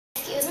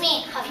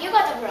me, have you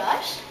got a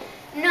brush?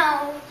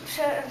 No,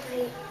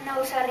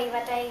 sorry,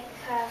 but I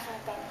have a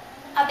pen.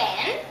 A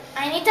pen?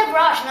 I need a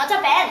brush, not a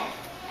pen.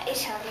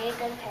 Sorry, I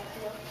can't help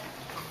you.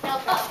 No,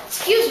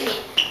 excuse me,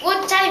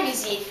 what time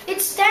is it?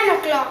 It's 10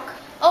 o'clock.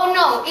 Oh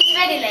no, it's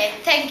very late,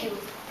 thank you.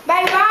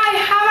 Bye-bye,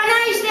 have a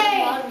nice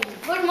day.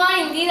 Good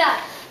morning, Dida.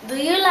 Do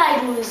you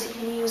like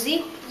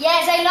music?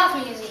 Yes, I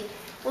love music.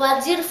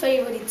 What's your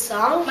favorite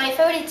song? My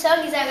favorite song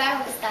is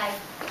Gangnam Style.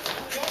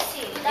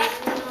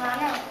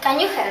 Can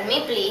you help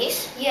me,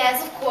 please?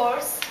 Yes, of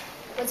course.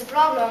 What's the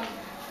problem?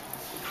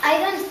 I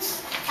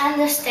don't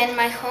understand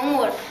my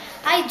homework.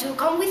 I do,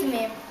 come with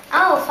me.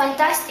 Oh,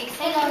 fantastic.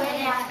 Thank you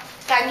very much.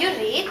 Can you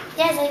read?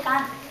 Yes, I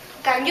can.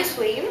 Can you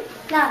swim?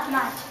 Not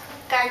much.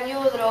 Can you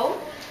draw?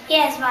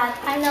 Yes, but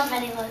I'm not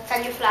very good.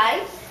 Can you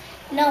fly?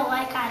 No,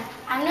 I can't.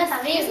 I'm not a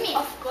Excuse baby. me.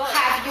 Of course.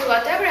 Have you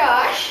got a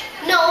brush?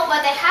 No,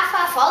 but I have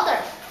a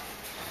folder.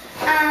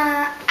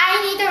 I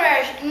need a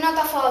brush, not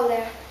a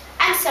folder.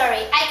 I'm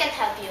sorry, I can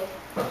help you.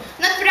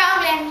 No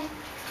problem.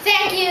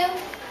 Thank you.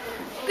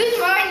 Good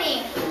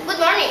morning. Good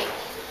morning.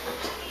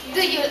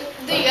 Do you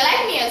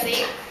like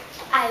music?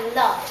 I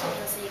love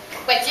music.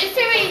 What's your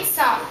favorite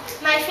song?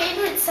 My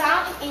favorite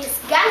song is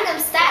Gangnam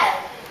Style.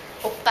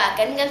 Oppa,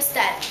 Gangnam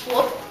Style.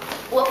 Whoop,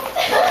 whoop,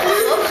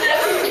 whoop.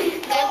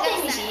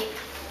 Gangnam Style.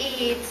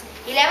 It's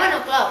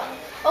 11 o'clock.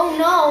 Oh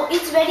no,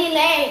 it's very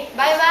late.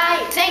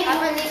 Bye-bye. Thank you.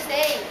 Have a nice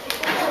day.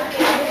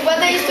 What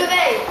day is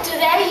today?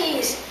 Today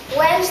is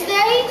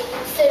Wednesday,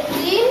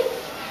 13th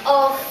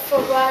of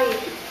February.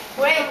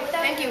 Great.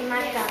 Thank you,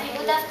 Marta.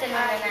 Good afternoon,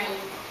 Anai.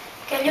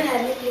 Can you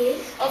help me,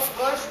 please? Of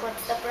course,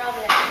 what's the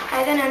problem?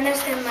 I don't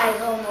understand my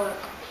homework.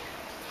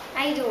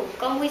 I do.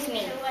 Come with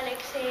me.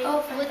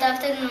 Oh, Good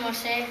afternoon,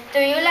 Moshe. do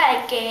you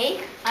like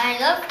cake? I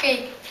love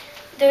cake.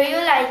 Do you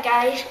like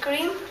ice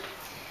cream?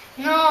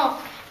 No,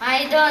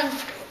 I don't.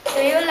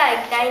 Do you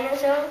like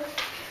dinosaurs?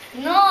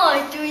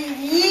 No, to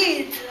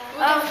eat.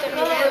 Of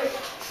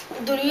course.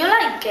 Do you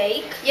like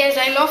cake? Yes,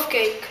 I love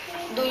cake.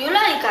 Do you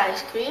like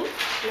ice cream?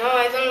 No,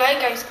 I don't like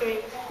ice cream.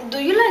 Do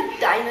you like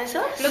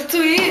dinosaurs? Not to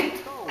eat.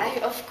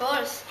 Of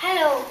course.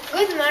 Hello.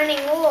 Good morning,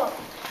 Hugo.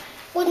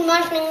 Good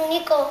morning,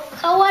 Nico.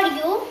 How are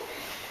you?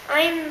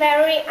 I'm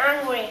very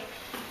angry.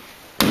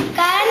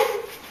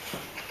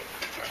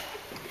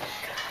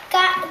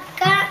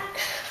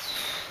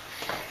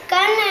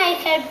 Can I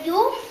help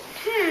you?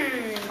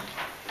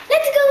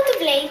 Let's go to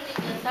play.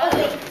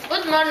 Okay.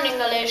 Good morning,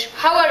 Alesh.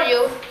 How are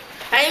you?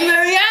 I'm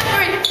very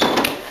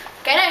angry.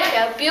 Can I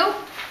help you?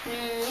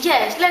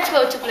 Yes, let's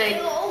go to play.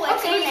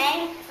 What's your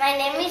name? My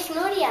name is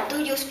Nuria.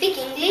 Do you speak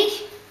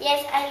English?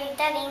 Yes, I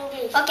little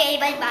English. Okay,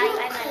 bye-bye.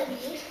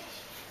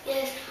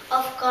 Yes,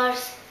 of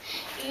course.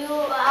 You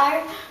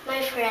are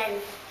my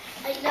friend.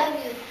 I love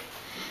you.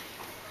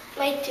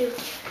 Me too.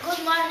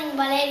 Good morning,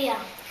 Valeria.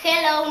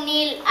 Hello,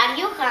 Neil. Are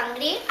you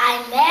hungry?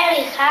 I'm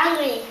very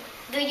hungry.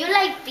 Do you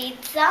like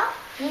pizza?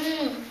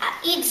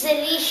 It's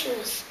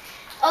delicious.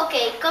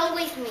 Okay, come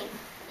with me.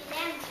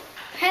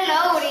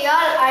 Hello,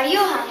 Uriel. Are you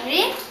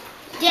hungry?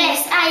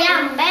 Yes, I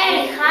am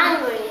very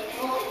hungry.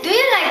 Do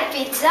you like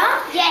pizza?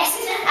 Yes,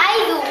 I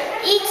do.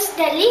 It's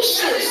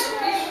delicious.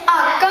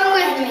 Come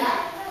with me.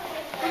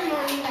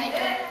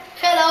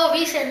 Hello,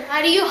 Vincent.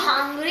 Are you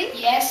hungry?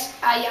 Yes,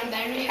 I am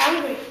very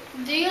hungry.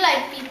 Do you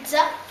like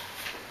pizza?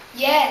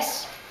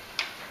 Yes.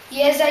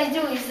 Yes, I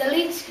do. It's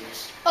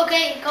delicious.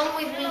 Okay, come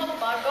with me.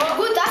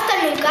 Good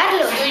afternoon,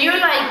 Carlos. Do you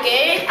like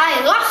cake?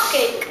 I love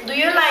cake. Do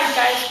you like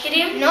ice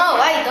cream? No,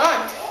 I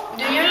don't.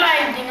 Do you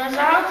like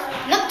dinosaurs?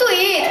 Not to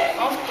eat.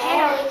 Of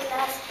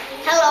course.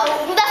 Hello,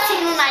 good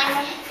afternoon,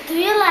 Ivan. Do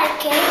you like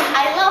cake?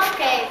 I love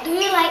cake. Do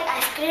you like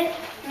ice cream?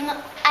 No,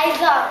 I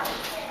don't.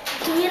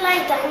 Do you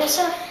like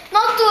dinosaurs?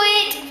 Not to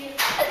eat.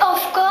 Of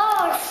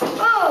course.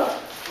 Oh,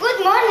 good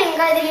morning,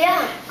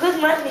 Adrian. Good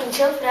morning,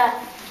 Sofra.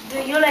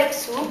 Do you like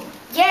soup?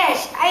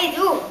 Yes, I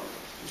do.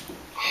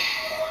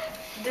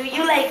 Do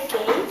you like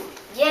cake?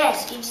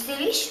 Yes, it's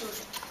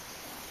delicious.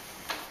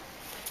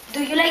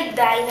 Do you like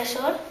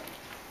dinosaurs?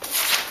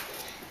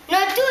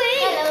 Not to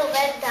eat. Hello,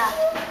 Berta.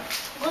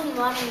 Good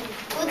morning.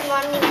 Good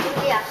morning,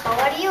 Julia. How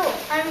are you?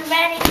 I'm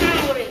very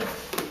hungry.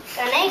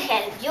 Can I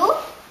help you?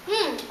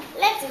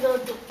 Let's go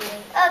to play.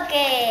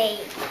 Okay.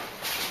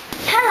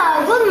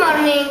 Hello, good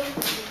morning.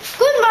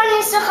 Good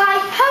morning, Sohai.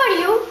 How are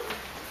you?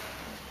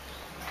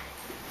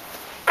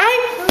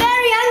 I'm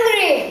very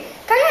hungry.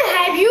 Can I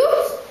help you?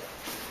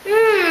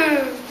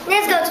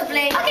 Let's go to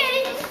play.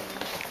 Okay.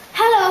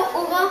 Hello,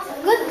 Hugo.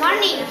 Good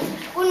morning.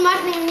 Good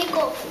morning,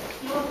 Nico.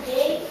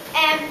 Okay.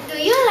 Do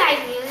you like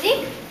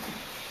music?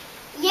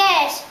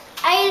 Yes,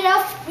 I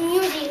love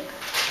music.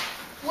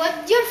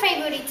 what's your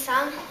favorite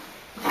song?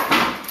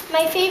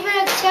 My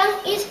favorite song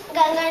is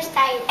Gangnam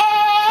Style.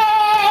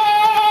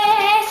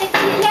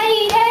 Sexy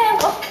lady.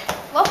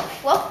 Whoop,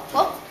 whoop,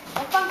 whoop.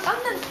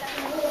 Gangnam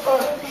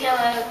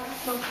Style.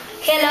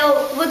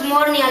 Hello, good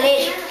morning,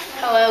 Alesh.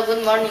 Hello,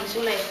 good morning,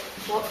 Sule.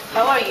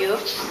 How are you?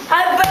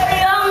 I'm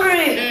very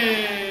hungry.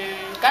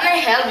 Can I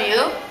help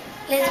you?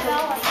 Let's go.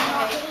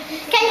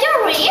 Can you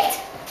read?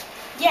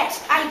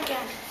 Yes, I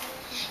can.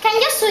 Can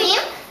you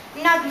swim?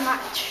 No, not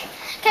much.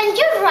 Can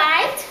you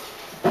write?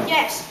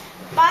 Yes,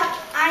 but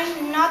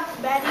I'm not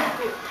very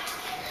good.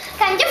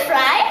 Can you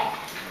fly?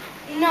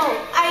 No,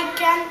 I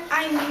can.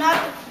 I'm not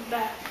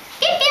bad.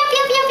 Pew, pew,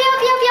 pew, pew, pew,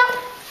 pew, pew.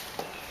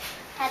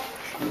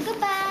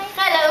 Goodbye.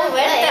 Hello,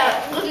 Berta.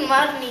 Good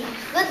morning.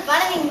 Good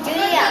morning,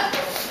 Julia.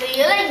 Do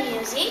you like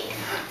music?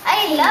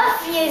 I love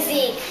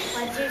music.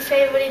 What's your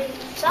favorite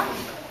song?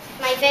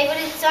 My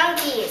favorite song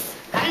is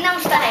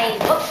Gangnam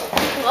Style. Whoop,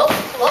 whoop,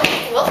 whoop,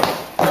 whoop,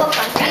 whoop,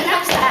 on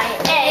Gangnam Style.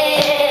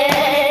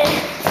 Hey,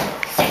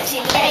 sexy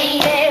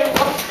lady.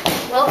 Whoop,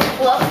 whoop,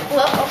 whoop,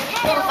 whoop,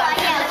 whoop, on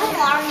Gangnam Good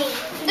morning.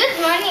 Good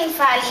morning,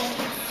 Fali.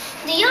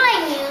 Do you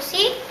like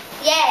music?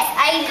 Yes,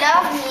 I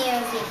love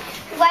music.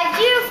 What's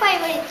your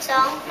favorite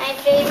song? My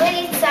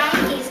favorite song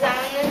is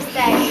Gangnam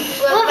Style.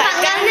 Oh,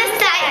 Gangnam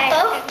Style.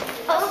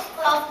 Oh,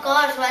 of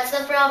course. What's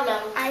the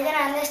problem? I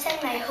don't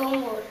understand my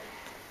homework.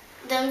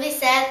 Don't be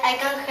sad. I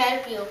can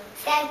help you.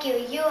 Thank you.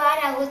 You are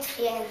a good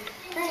friend.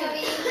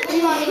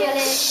 Good morning,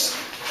 Alex.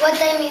 What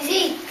time is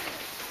it?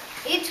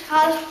 It's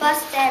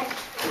 10:30.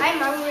 I'm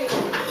hungry.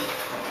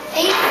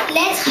 Hey,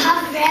 let's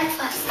have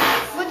breakfast.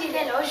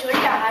 Hello,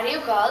 Julia. Are you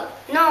cold?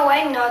 No,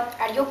 I'm not.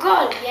 Are you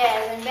cold?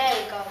 Yes, I'm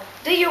very cold.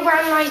 Do you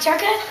want my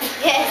jacket?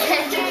 Yes,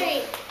 I'm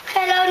very.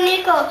 Hello,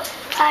 Nico.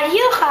 Are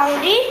you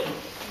hungry?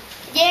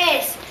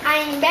 Yes,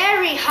 I'm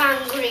very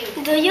hungry.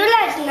 Do you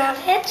like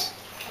nuggets?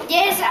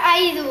 Yes,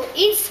 I do.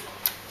 It's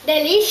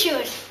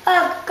delicious.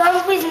 Oh,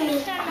 come with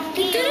me.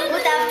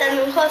 Good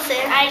afternoon, Jose.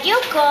 Are you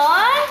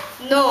cold?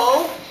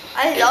 No,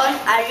 I don't.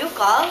 Are you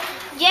cold?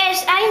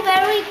 Yes, I'm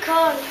very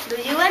cold. Do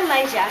you want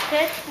my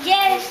jacket?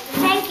 Yes,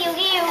 thank you,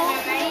 Gil.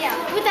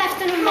 Good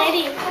afternoon,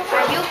 Mary.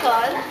 Are you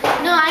cold?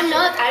 No, I'm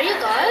not. Are you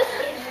cold?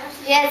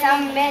 Yes,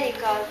 I'm very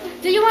cold.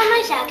 Do you want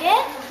my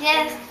jacket?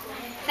 Yes,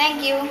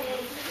 thank you.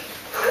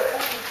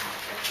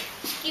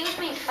 Excuse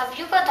me, have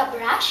you got a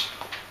brush?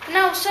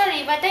 No,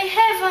 sorry, but I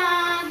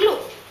have glue.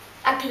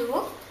 A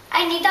glue?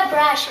 I need a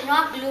brush,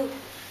 not glue.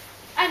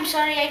 I'm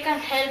sorry, I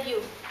can't help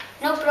you.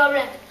 No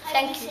problem.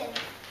 Thank you.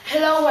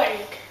 Hello,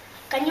 Eric.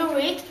 Can you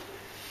read?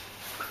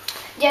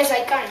 Yes,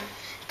 I can.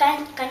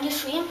 Can you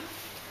swim?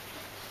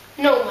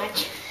 No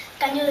much.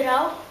 Can you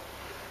draw?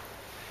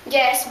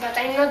 Yes, but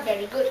I'm not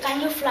very good.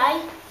 Can you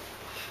fly?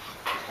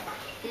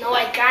 No,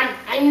 I can't.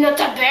 I'm not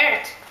a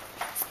bird.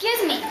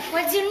 Excuse me,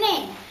 what's your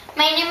name?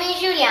 My name is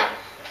Julia.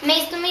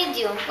 Nice to meet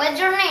you. What's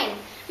your name?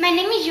 My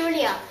name is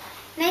Julia.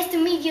 Nice to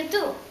meet you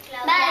too.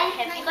 Bye.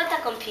 Have you got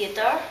a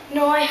computer?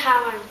 No, I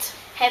haven't.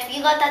 Have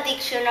you got a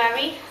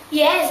dictionary?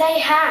 Yes, I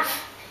have.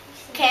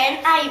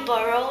 Can I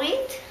borrow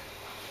it?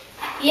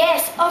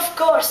 Yes, of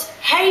course.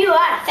 Here you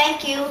are.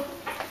 Thank you.